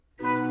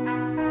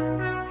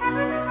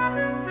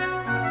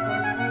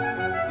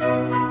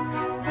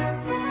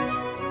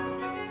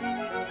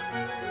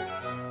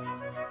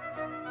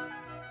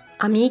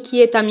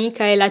Amici et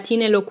amicae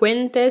latine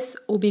loquentes,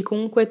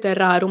 ubicunque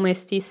terrarum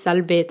estis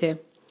salvete.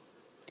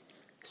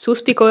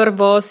 Suspicor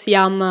vos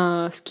iam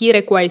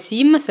scire quae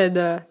sim, sed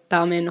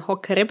tamen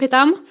hoc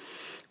repetam,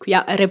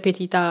 quia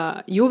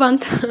repetita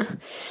juvant.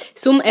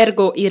 Sum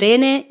ergo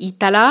Irene,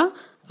 Itala,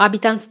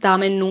 habitans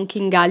tamen nunc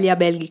in Gallia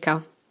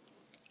Belgica.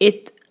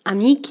 Et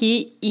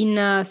amici in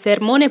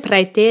sermone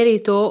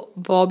praeterito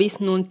vobis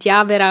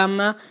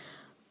nuntiaveram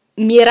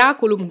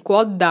miraculum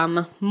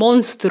quoddam,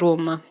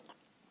 monstrum,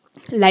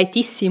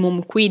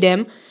 laetissimum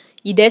quidem,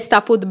 id est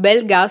apud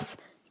Belgas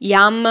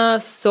iam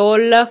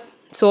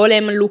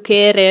solem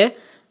lucere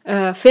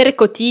fere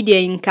quotidie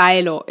in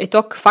caelo, et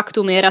hoc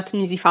factum erat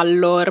nisi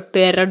fallor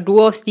per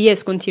 2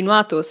 dies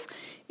continuatos.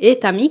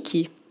 Et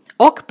amici,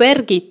 hoc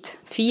pergit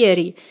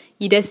fieri,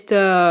 id est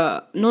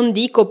non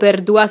dico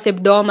per 2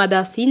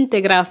 hebdomadas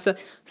integras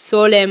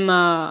solem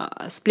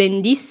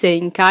splendisse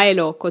in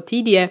caelo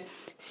quotidie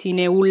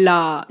sine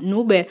ulla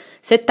nube,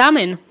 sed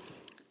tamen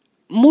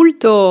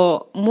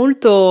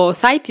multo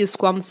saepius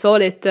quam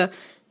solet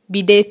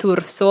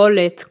videtur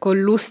solet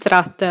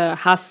collustrat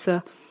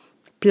has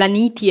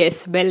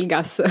planities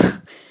Belgas,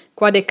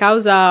 quade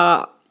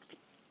causa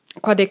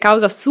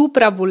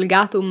supra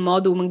vulgatum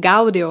modum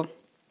gaudeo,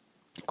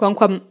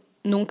 quamquam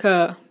nunc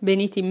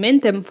venit in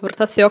mentem,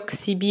 fortasse hoc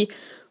sibi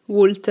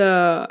vult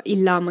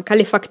illam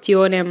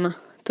calefactionem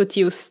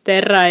totius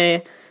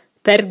terrae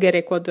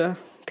pergere, quod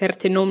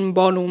certe non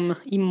bonum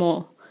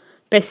immo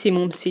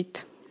pessimum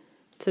sit.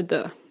 Sed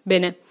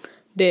bene,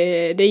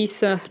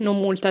 deis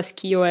non multa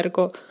scio,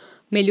 ergo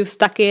melius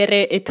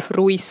tacere et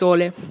frui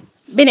sole.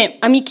 Bene,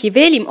 amici,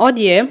 velim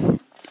odie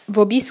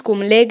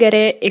vobiscum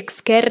legere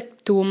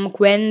excerptum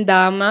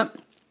quendam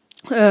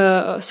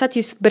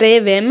satis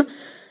brevem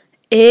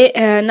e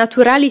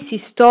naturalis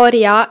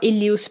historia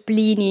illius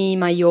Plini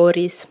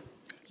Maioris.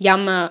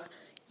 Iam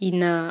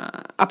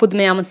apud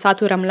meam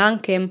saturam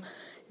lancem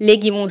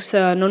legimus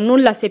non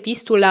nullas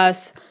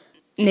epistulas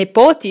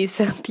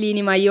nepotis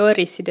Plini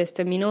Maioris, id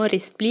est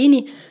minoris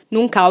Plini,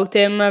 nunc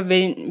autem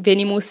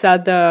venimus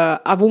ad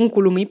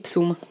avunculum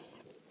ipsum,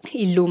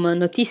 illum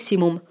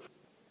notissimum.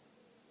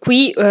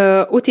 Qui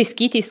uti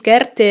scitis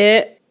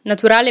certe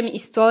naturalem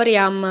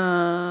historiam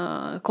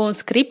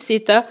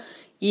conscripsit,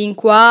 in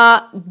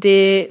qua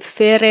de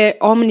fere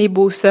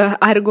omnibus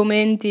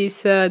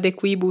argumentis de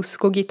quibus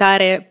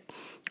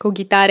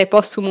cogitare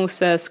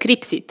possumus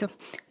scripsit,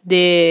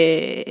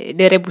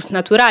 de rebus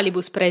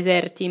naturalibus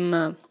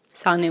praesertim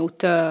sane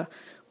ut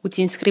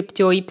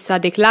inscriptio ipsa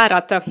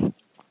declarat,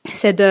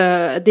 sed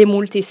de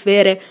multis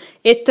vere.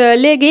 Et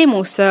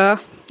legemus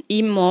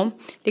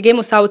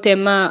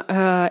autem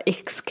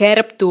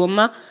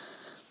excerptum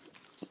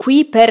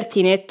qui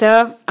pertinet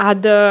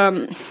ad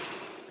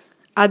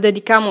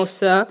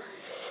dicamus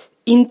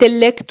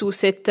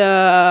intellectus et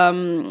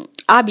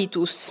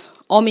habitus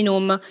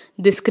hominum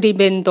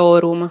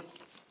describendorum.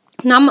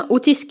 Nam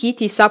uti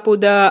scitis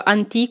apud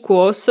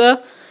antiquos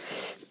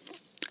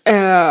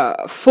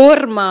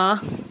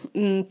forma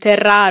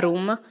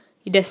terrarum,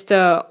 id est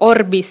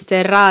orbis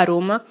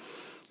terrarum,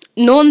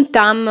 non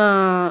tam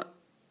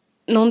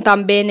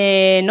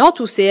bene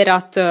notus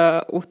erat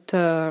ut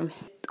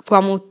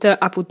quamut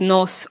apud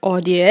nos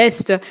hodie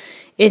est,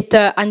 et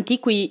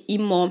antiqui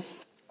immo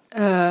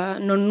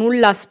non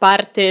nullas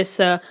partes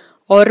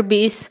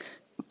orbis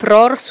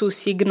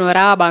prorsus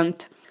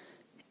ignorabant.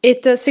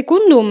 Et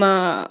secundum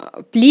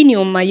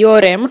Plinium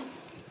Maiorem,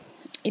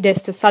 id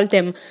est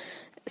saltem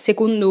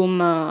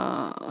secundum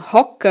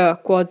hoc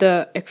quod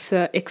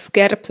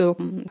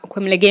excerptum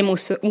quem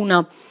legemus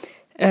una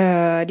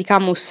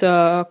dicamus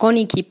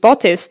conici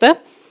potest,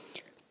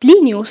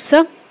 Plinius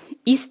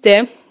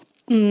iste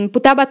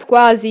putabat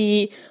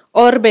quasi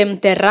orbem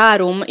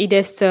terrarum, id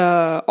est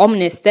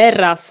omnes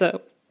terras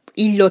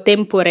illo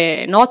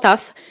tempore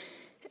notas,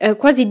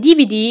 quasi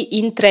dividi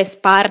in 3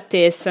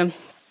 partes.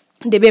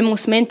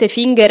 Debemus mente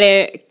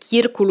fingere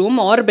circulum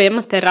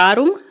orbem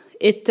terrarum,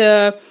 et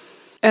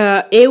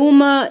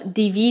eum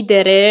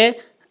dividere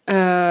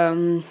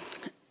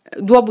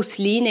duobus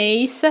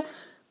lineis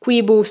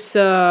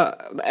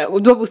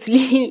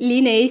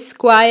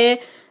quae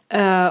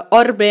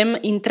orbem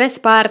in 3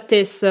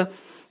 partes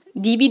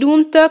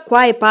dividunt,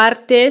 quae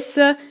partes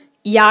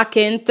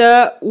iacent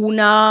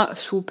una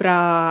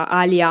supra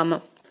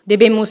aliam.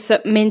 Debemus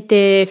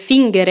mente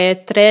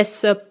fingere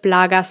 3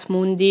 plagas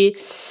mundi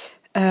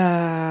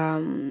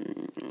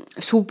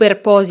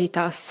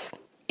superpositas.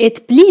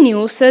 Et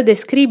Plinius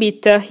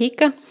describit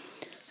hic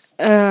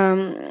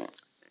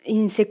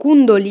in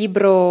secundo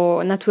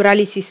libro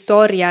Naturalis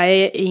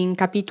Historiae in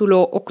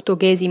capitulo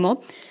 80,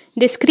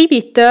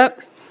 describit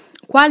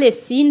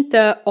quales sint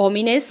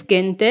homines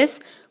gentes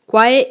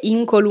quae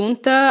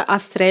incolunt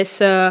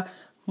astres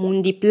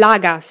mundi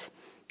plagas,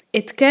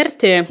 et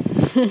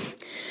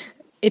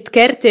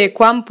certe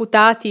quam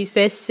putatis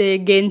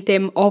esse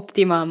gentem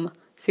optimam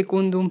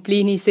secundum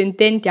Plini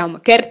sententiam,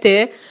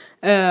 certe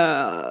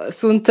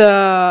sunt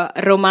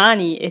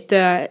Romani et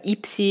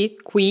ipsi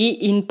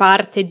qui in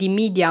parte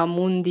dimidia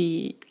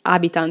mundi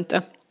habitant.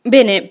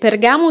 Bene,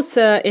 pergamus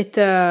et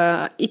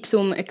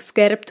ipsum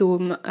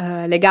excerptum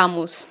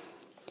legamus.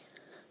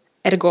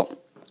 Ergo,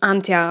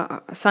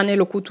 antea sane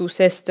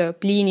locutus est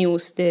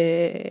Plinius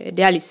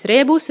de alis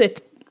rebus, et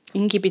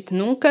incipit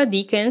nunc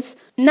dicens,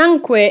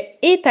 nanque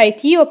eta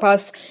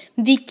Aetiopas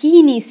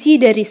vicini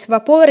sideris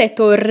vapore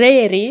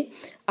torreri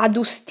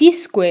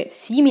adustisque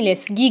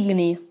similes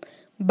gigni,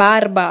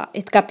 barba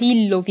et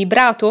capillo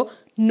vibrato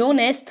non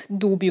est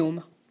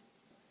dubium.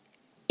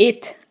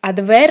 Et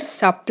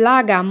adversa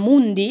plaga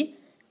mundi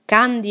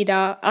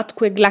candida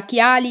atque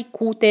glaciali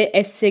cute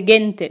esse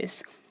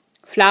gentes,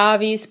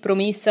 Flavis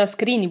promissa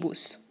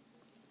scribus.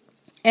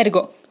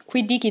 Ergo,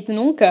 quid dicit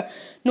nunc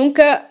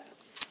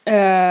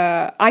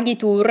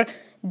agitur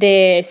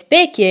de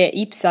specie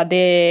ipsa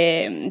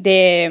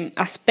de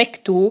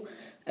aspectu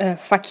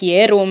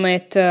facierum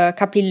et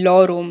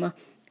capillorum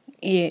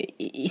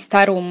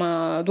istarum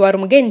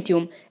duarum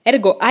gentium.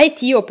 Ergo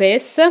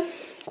Aetiopes,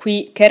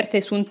 qui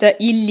certe sunt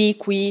illi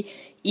qui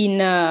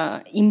in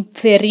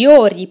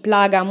inferiori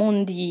plaga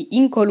mundi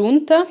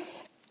incolunt,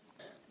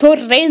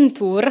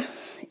 torrentur,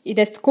 id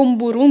est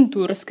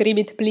comburuntur,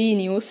 scribit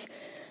Plinius,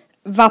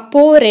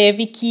 vapore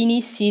vicini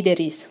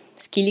sideris,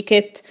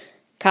 scilicet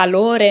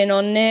calore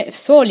nonne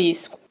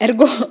solis.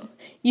 Ergo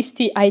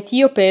isti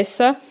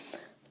Aetiopes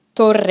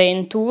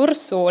torrentur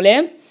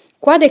sole,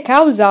 quade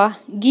causa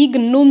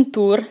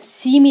gignuntur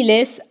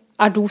similes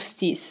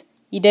adustis,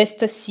 id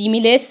est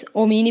similes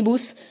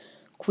hominibus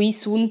qui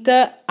sunt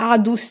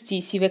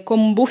adusti, sive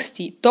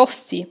combusti,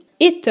 tosti.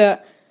 Et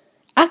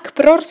ac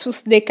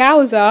prorsus de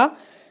causa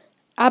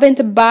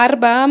habent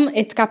barbam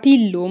et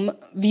capillum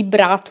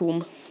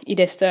vibratum, id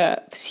est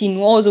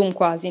sinuosum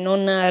quasi,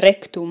 non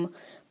rectum,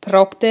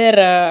 propter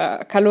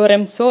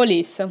calorem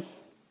solis.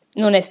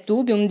 Non est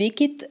dubium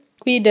dicit,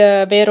 quid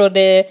vero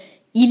de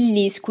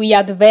illis qui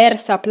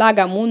adversa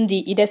plaga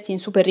mundi id est in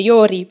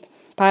superiori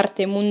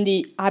parte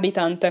mundi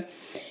habitant.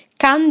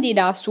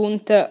 Candida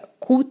sunt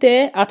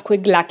cute atque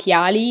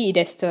glaciali, id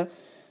est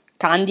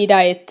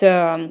candida et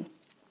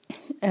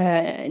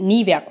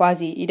nivea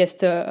quasi, id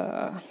est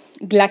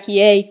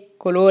glaciei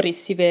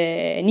coloris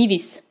sive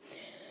nivis.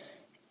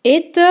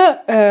 Et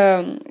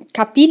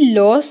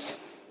capillos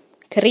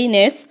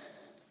crines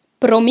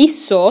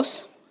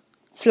promissos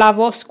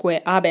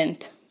flavosque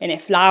habent. Bene,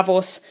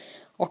 flavos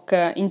hoc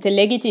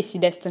intellegitis,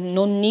 id est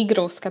non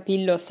nigros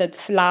capillos sed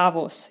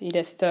flavos, id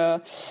est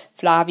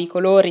flavi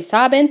coloris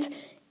habent,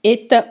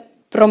 et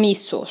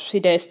promissos,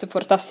 id est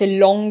fortasse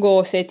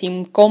longos et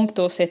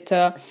incomptos, et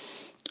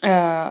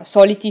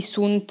solitis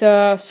sunt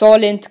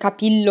solent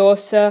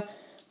capillos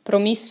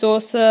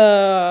promissos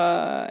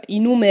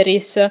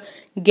innumeris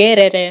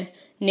gerere,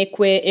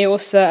 neque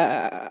eos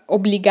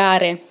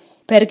obligare.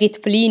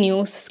 Pergit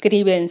Plinius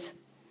scribens,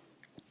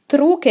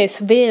 truces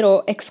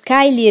vero ex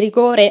caeli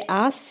rigore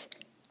as,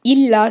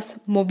 illas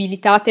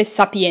mobilitates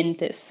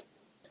sapientes.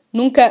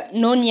 Nunc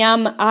non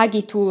iam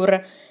agitur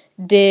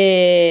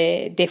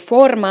de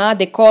forma,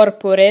 de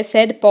corpore,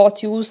 sed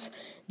potius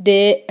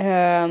de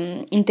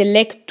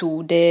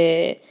intellectu,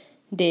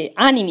 de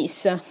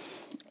animis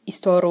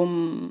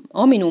istorum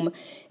hominum.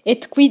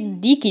 Et quid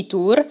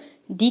dicitur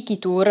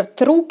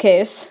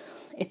truces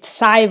et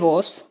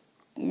saevos,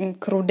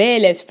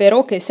 crudeles,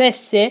 feroces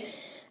esse,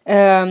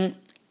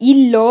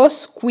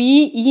 illos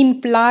qui in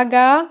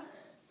plaga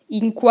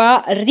in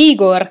qua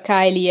rigor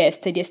caeli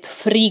est, id est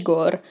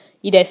frigor,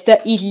 id est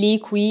illi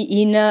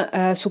qui in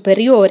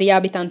superiori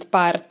habitant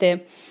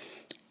parte.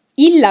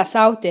 Illas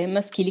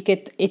autem,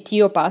 scilicet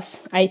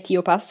Aetiopas,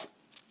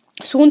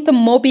 sunt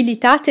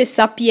mobilitates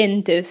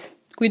sapientes,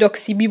 quid hoc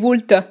sibi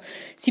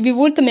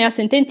vult mea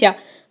sententia,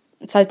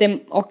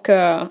 saltem hoc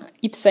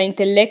ipsa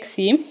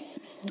intellexi,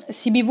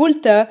 sibi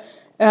vult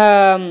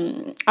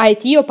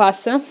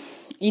Aetiopas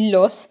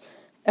illos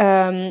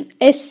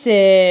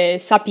esse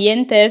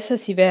sapientes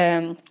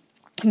sive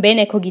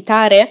bene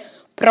cogitare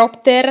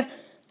propter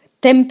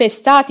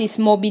tempestatis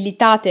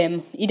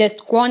mobilitatem, id est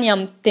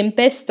quoniam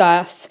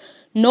tempestas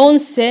non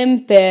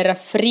semper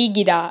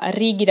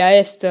rigida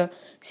est,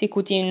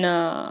 sicut in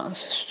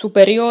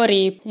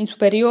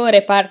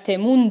superiore parte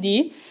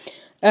mundi,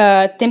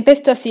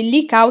 tempestas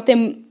illi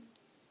cautem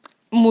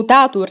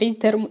mutatur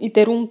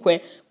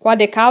iterunque,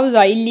 quade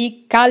causa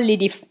illi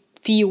callidi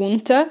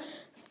fiunt,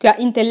 quia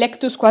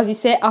intellectus quasi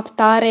se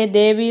aptare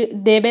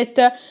debet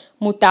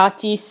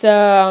mutatis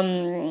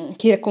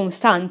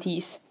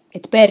circumstantis.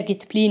 Et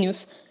pergit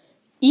Plinius,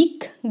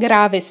 hic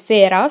graves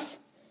feras,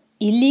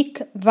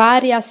 illic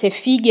varias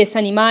effigies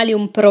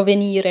animalium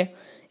provenire,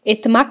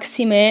 et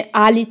maxime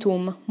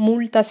alitum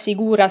multas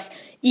figuras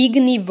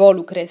igni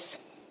volucres.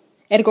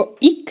 Ergo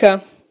hic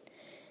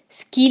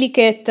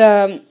scilicet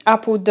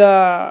apud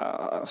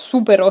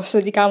superos,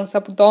 dicamus,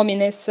 apud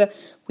homines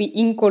qui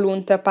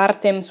incolunt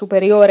partem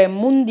superiorem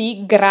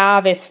mundi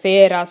graves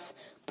feras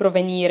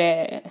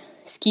provenire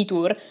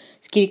scitur,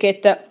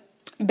 scilicet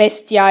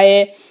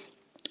bestiae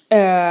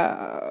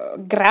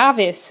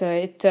graves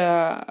et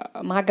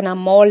magna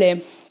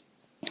mole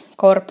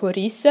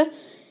corporis,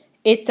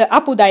 et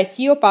apud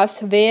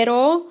Aetiopas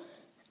vero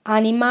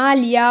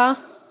animalia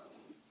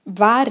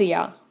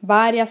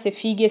varias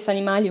effigies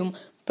animalium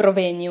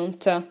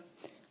proveniunt,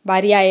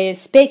 variae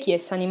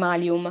species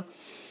animalium.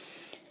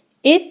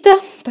 Et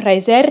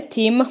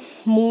praesertim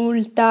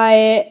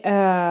multae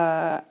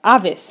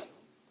aves,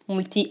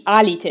 multi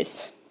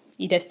alites,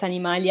 id est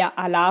animalia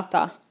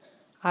alata,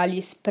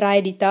 alis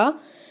praedita,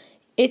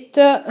 et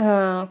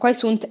quae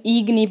sunt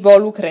igni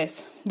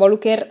volucres.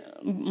 Volucer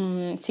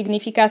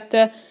significat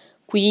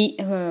qui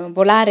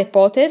volare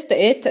potest,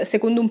 et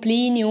secundum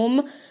Plinium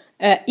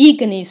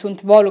igni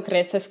sunt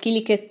volucres,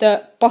 scilicet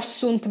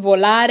possunt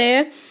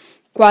volare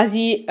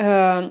quasi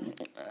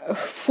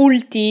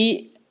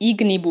fulti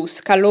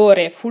ignibus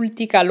calore,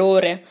 fulti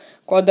calore,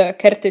 quod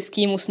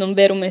certescimus non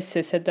verum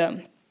esse, sed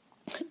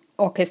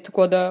hoc est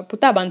quod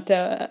putabant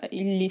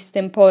illis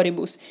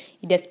temporibus,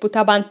 id est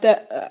putabant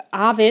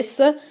aves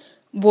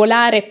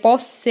volare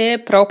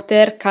posse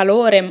propter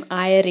calorem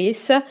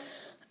aeris,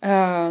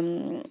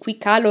 qui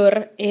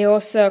calor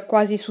eos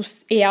quasi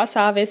eas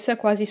aves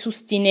quasi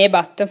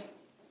sustinebat.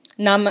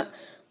 Nam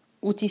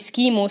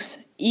utiscimus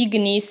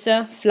ignis,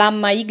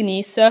 flamma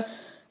ignis,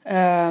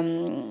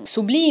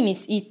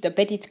 sublimis it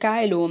petit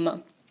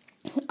caelum,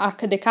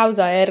 ac de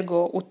causa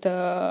ergo ut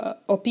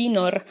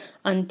opinor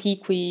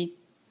antiqui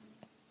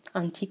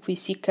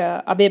sic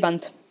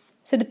habebant.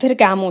 Sed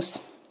Pergamus,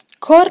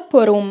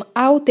 corporum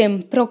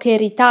autem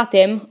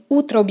proceritatem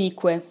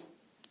utrobique,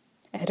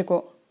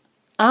 ergo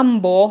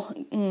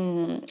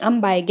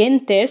ambae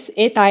gentes,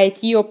 et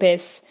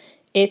Aethiopes,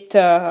 et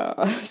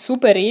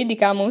superi,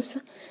 dicamus,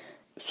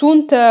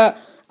 sunt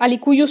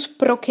alicuius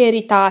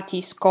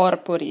proceritatis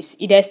corporis,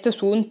 id est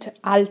sunt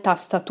alta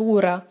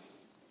statura.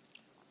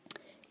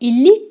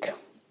 Illic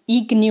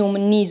ignium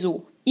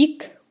nisu,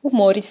 hic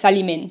humoris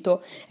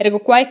alimento, ergo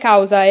quae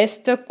causa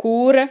est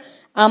cur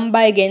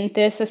ambae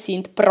gentes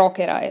sint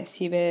procerae,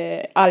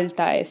 sive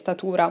altae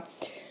statura.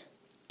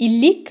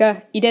 Illic,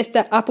 id est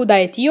apud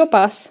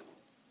Aethiopas,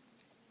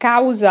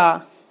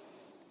 causa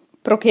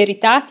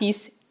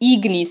proceritatis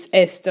ignis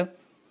est.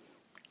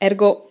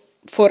 Ergo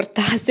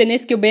fortasse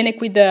nescio bene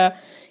quid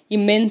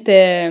in mente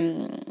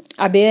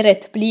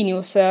haberet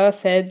Plinius,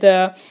 sed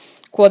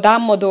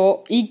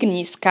quodammodo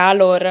ignis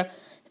calor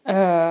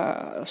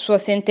sua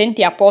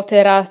sententia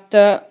poterat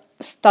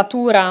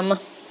staturam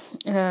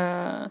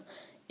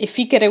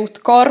efficere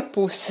ut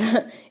corpus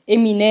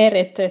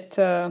emineret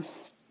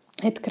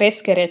et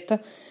cresceret,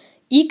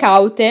 hic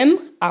autem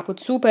apud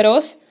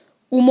superos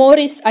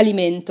humoris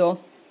alimento.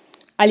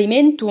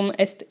 Alimentum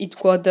est id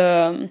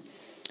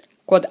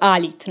quod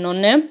alit,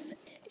 nonne?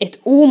 Et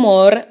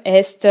humor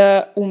est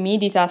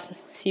humiditas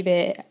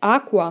sive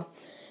aqua.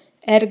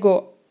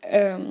 Ergo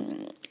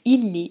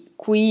illi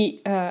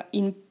qui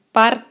in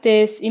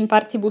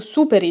partibus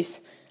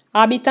superis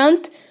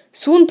habitant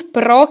sunt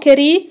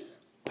proceri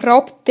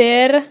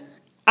propter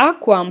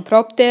aquam,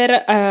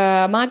 propter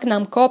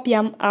magnam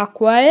copiam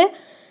aquae,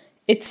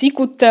 et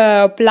sicut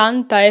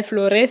plantae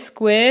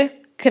floresque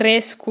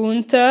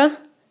crescunt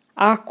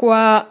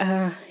aqua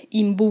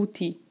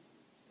imbuti.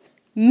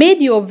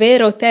 Medio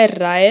vero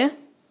terrae,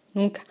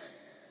 nunc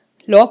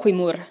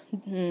loquimur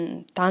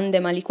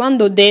tandem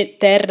aliquando de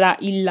terra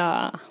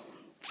illa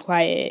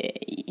quae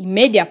in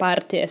media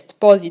parte est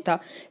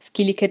posita,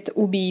 scilicet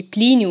ubi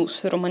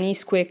Plinius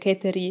Romanisque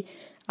ceteri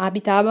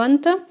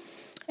habitabant,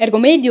 ergo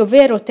medio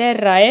vero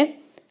terrae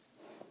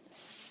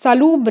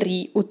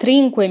salubri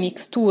utrinque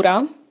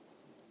mixtura,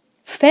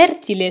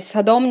 fertiles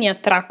ad omnia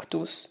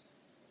tractus.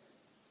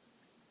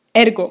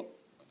 Ergo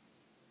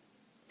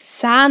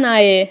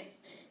sanae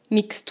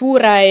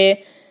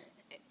mixturae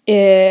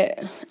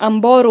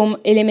amborum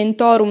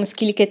elementorum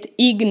scilicet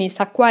ignis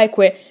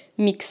aquaeque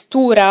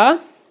mixtura,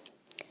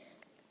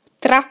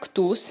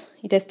 tractus,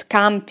 id est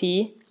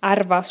campi,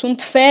 arva,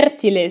 sunt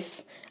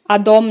fertiles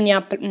ad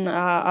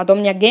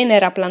omnia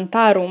genera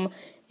plantarum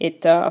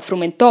et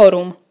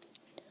frumentorum.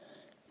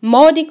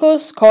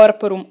 Modicos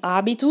corporum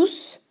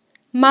habitus,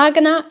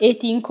 magna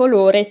et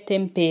incolore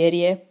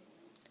temperie.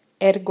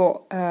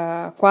 Ergo,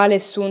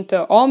 quales sunt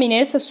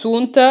homines,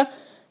 sunt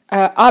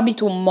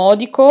habitum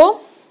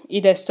modico,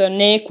 id est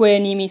neque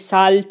nimis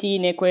alti,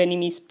 neque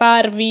nimis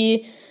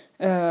parvi,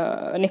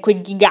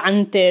 neque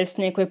gigantes,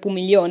 neque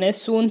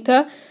pumiliones sunt,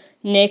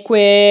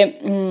 neque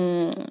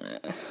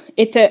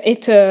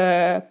et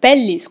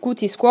pellis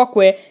cutis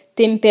quoque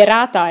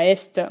temperata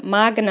est,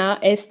 magna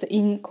est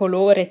in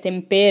colore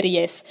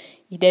temperies,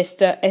 id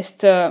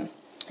est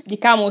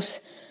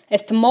dicamus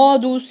est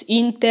modus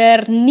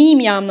inter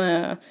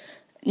nimiam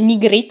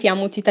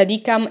nigritiam utita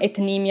dicam et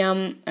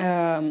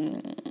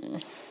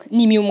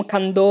nimium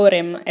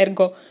candorem,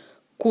 ergo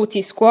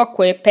cutis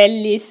quoque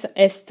pellis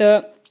est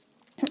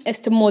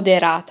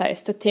moderata,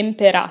 est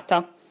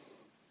temperata.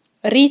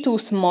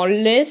 Ritus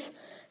molles,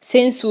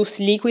 sensus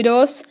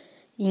liquidos,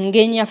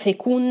 ingenia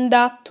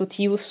fecunda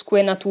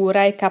totiusque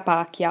naturae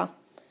capacia.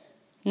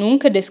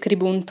 Nunc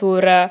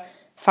describuntur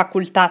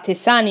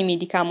facultates animi,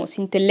 dicamus,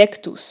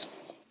 intellectus.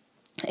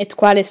 Et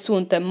quales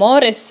sunt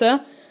mores,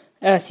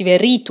 sive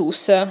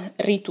ritus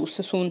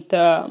sunt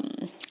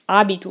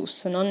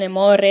habitus, nonne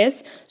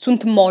mores,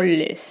 sunt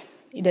molles,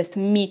 id est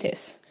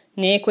mites,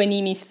 neque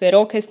nimis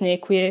feroces,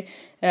 neque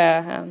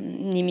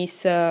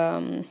nimis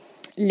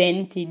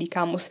lenti,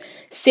 dicamus.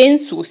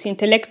 Sensus,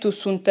 intellectus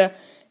sunt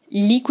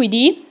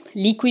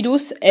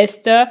liquidus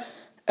est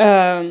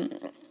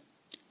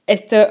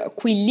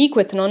qui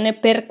liquid, nonne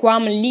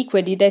perquam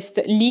liquid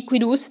est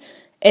liquidus,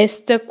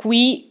 est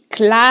qui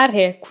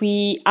clare,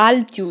 qui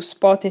altius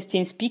potest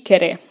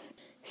inspicere.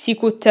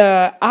 Sicut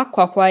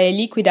aqua quae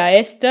liquida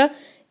est,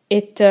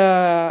 et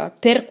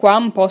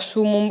perquam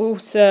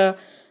possumus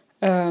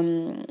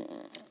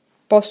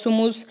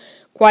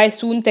quae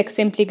sunt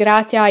exempli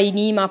gratia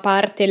inima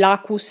parte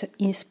lacus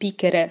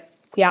inspicere,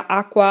 quia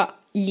aqua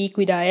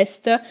liquida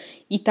est,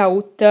 ita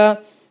ut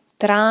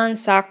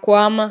trans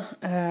aquam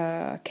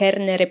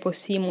cernere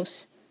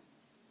possimus.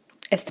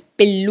 Est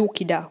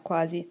pellucida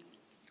quasi.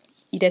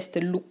 Id est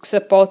lux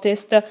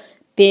potest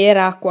per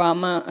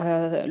aquam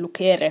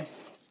lucere.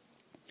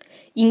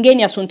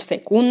 Ingenia sunt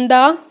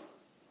fecunda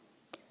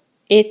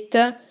et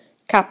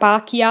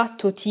capacia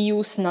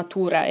totius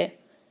naturae.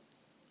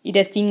 Id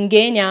est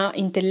ingenia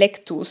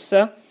intellectus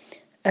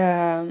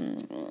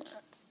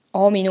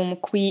hominum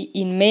qui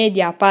in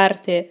media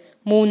parte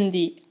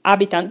mundi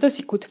habitant,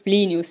 sicut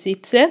Plinius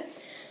ipse,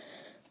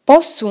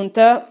 possunt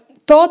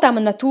totam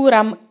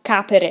naturam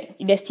capere,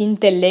 id est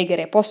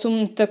intellegere,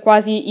 possunt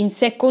quasi in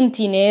se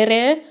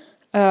continere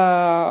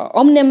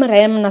omnem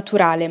rem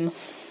naturalem,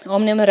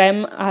 omnem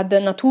rem ad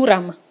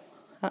naturam,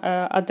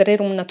 ad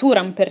rerum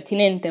naturam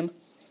pertinentem.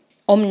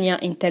 Omnia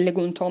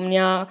intellegunt,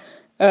 omnia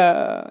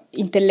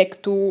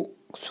intellectu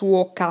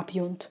suo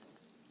capiunt.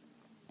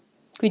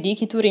 Qui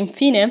dicitur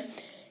infine,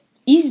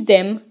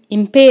 isdem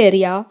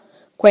imperia,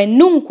 quae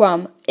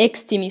nunquam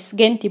extimis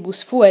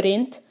gentibus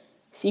fuerint,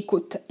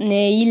 sicut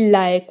ne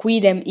illae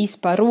quidem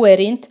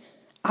isparuerint,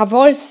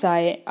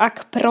 avolsae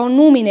ac pro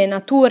numine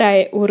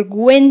naturae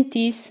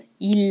urguentis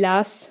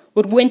illas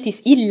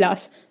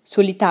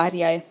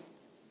solitariae.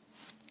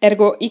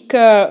 Ergo hic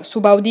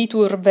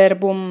subauditur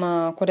verbum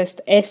quod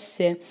est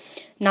esse,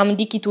 nam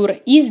dicitur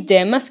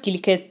isdem,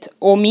 scilicet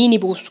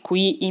hominibus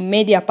qui in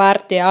media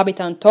parte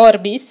habitant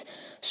orbis,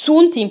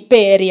 sunt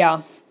imperia,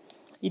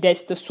 id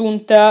est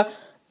sunt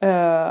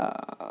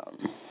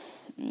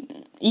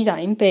ida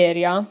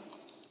imperia,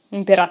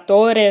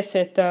 imperatores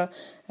et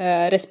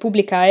res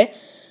publicae,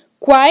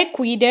 quae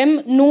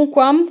quidem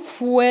nunquam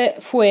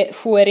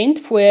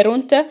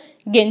fuerunt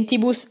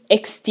gentibus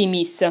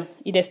extimis,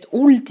 id est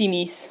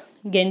ultimis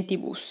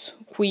gentibus,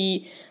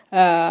 qui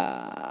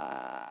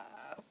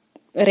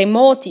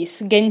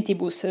remotis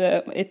gentibus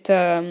et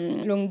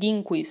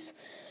longinquis,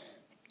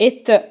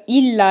 et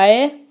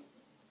illae,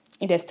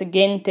 id est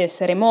gentes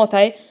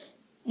remotae,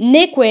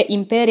 neque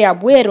imperia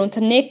buerunt,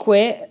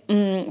 neque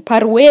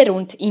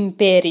paruerunt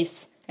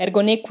imperis, ergo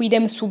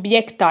nequidem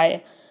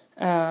subiectae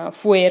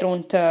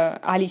fuerunt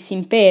alis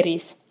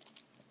imperis,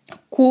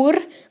 cur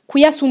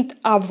quia sunt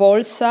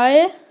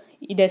avolsae,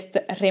 id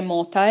est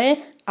remotae,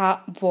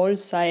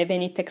 avolsae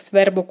venit ex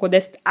verbo quod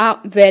est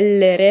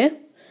avellere,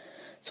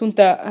 sunt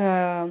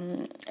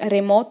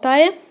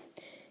remotae,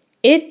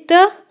 et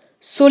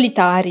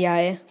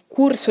solitariae.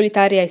 Cur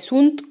solitariae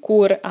sunt,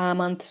 cur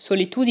amant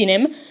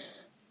solitudinem,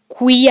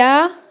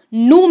 quia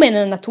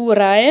numen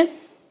naturae,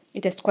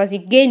 id est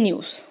quasi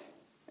genius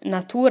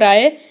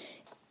naturae,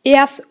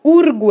 eas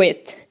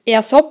urguet,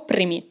 eas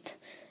opprimit.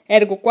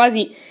 Ergo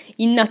quasi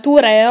in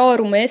natura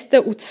eorum est,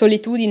 ut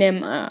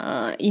solitudinem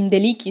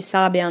indelicis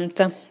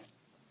habeant.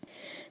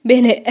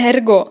 Bene,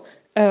 ergo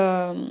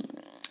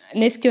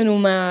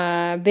nescionum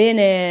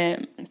bene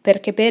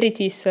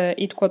perceperitis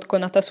id quod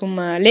conata sum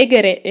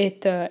legere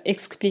et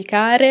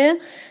explicare,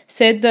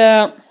 sed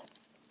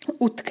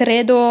ut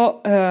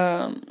credo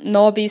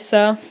nobis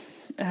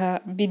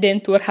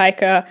videntur haec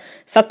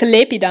sat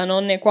lepida,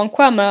 nonne,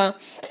 quamquam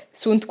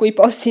sunt qui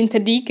possint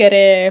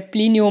dicere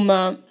Plinium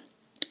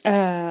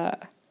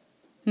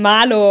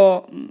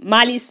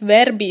malis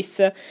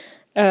verbis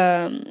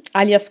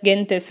alias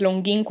gentes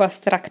longinquas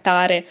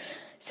tractare,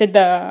 sed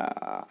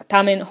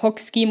tamen hoc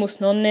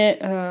scimus, nonne,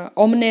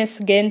 omnes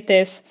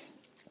gentes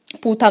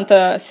putant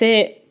se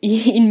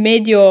in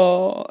medio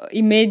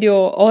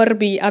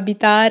orbi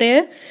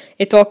habitare,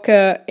 et hoc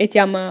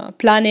etiam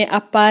plane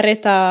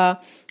apparet a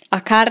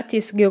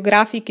cartis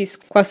geographicis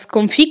quas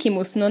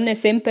conficimus, nonne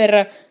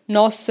semper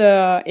nos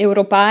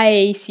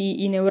Europae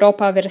si in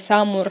Europa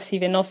versamur,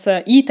 sive nos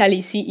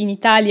Itali si in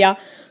Italia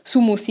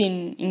sumus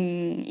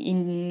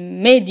in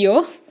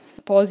medio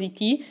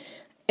positi,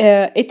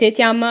 et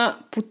etiam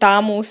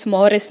putamus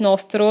mores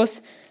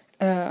nostros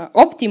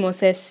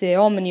optimus esse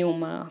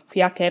omnium,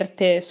 quia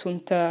certe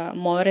sunt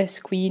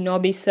mores qui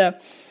nobis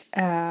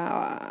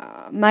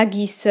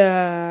magis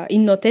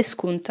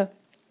innotescunt.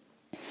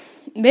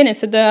 Bene,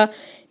 sed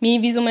mi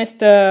visum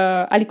est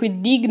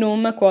aliquid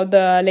dignum quod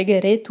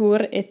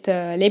legeretur et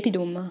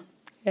lepidum.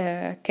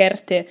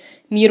 Certe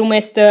mirum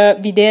est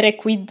videre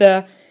quid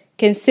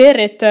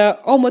censeret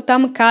homo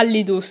tam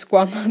callidus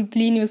quam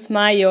Plinius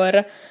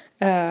Maior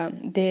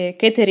de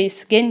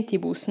ceteris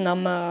gentibus,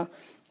 nam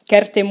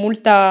certe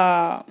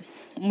multa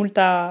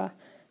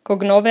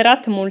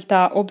cognoverat,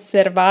 multa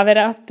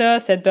observaverat,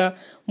 sed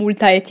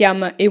multa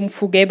etiam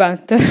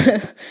fugebant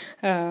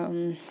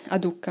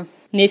aduc.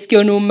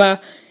 Nescio num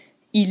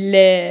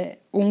ille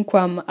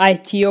unquam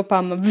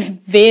Aethiopam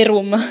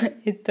verum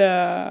et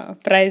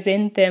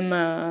praesentem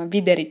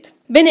viderit.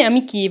 Bene,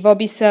 amici,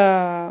 vobis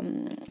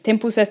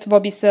tempus est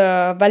vobis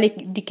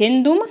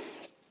valedicendum,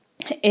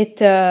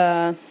 et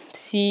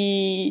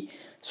si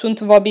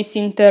sunt vobis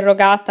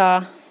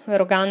interrogata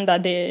roganda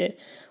de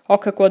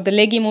hoc quod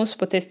legimus,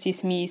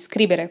 potestis mi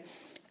scribere.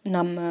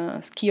 Nam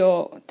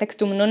scio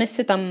textum non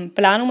esse tam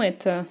planum,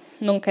 et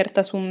non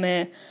certa sum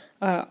me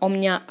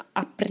omnia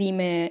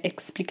apprime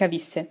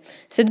explicavisse.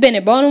 Sed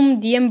bene, bonum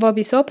diem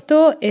vobis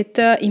opto, et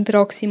in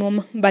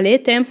proximum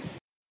valete.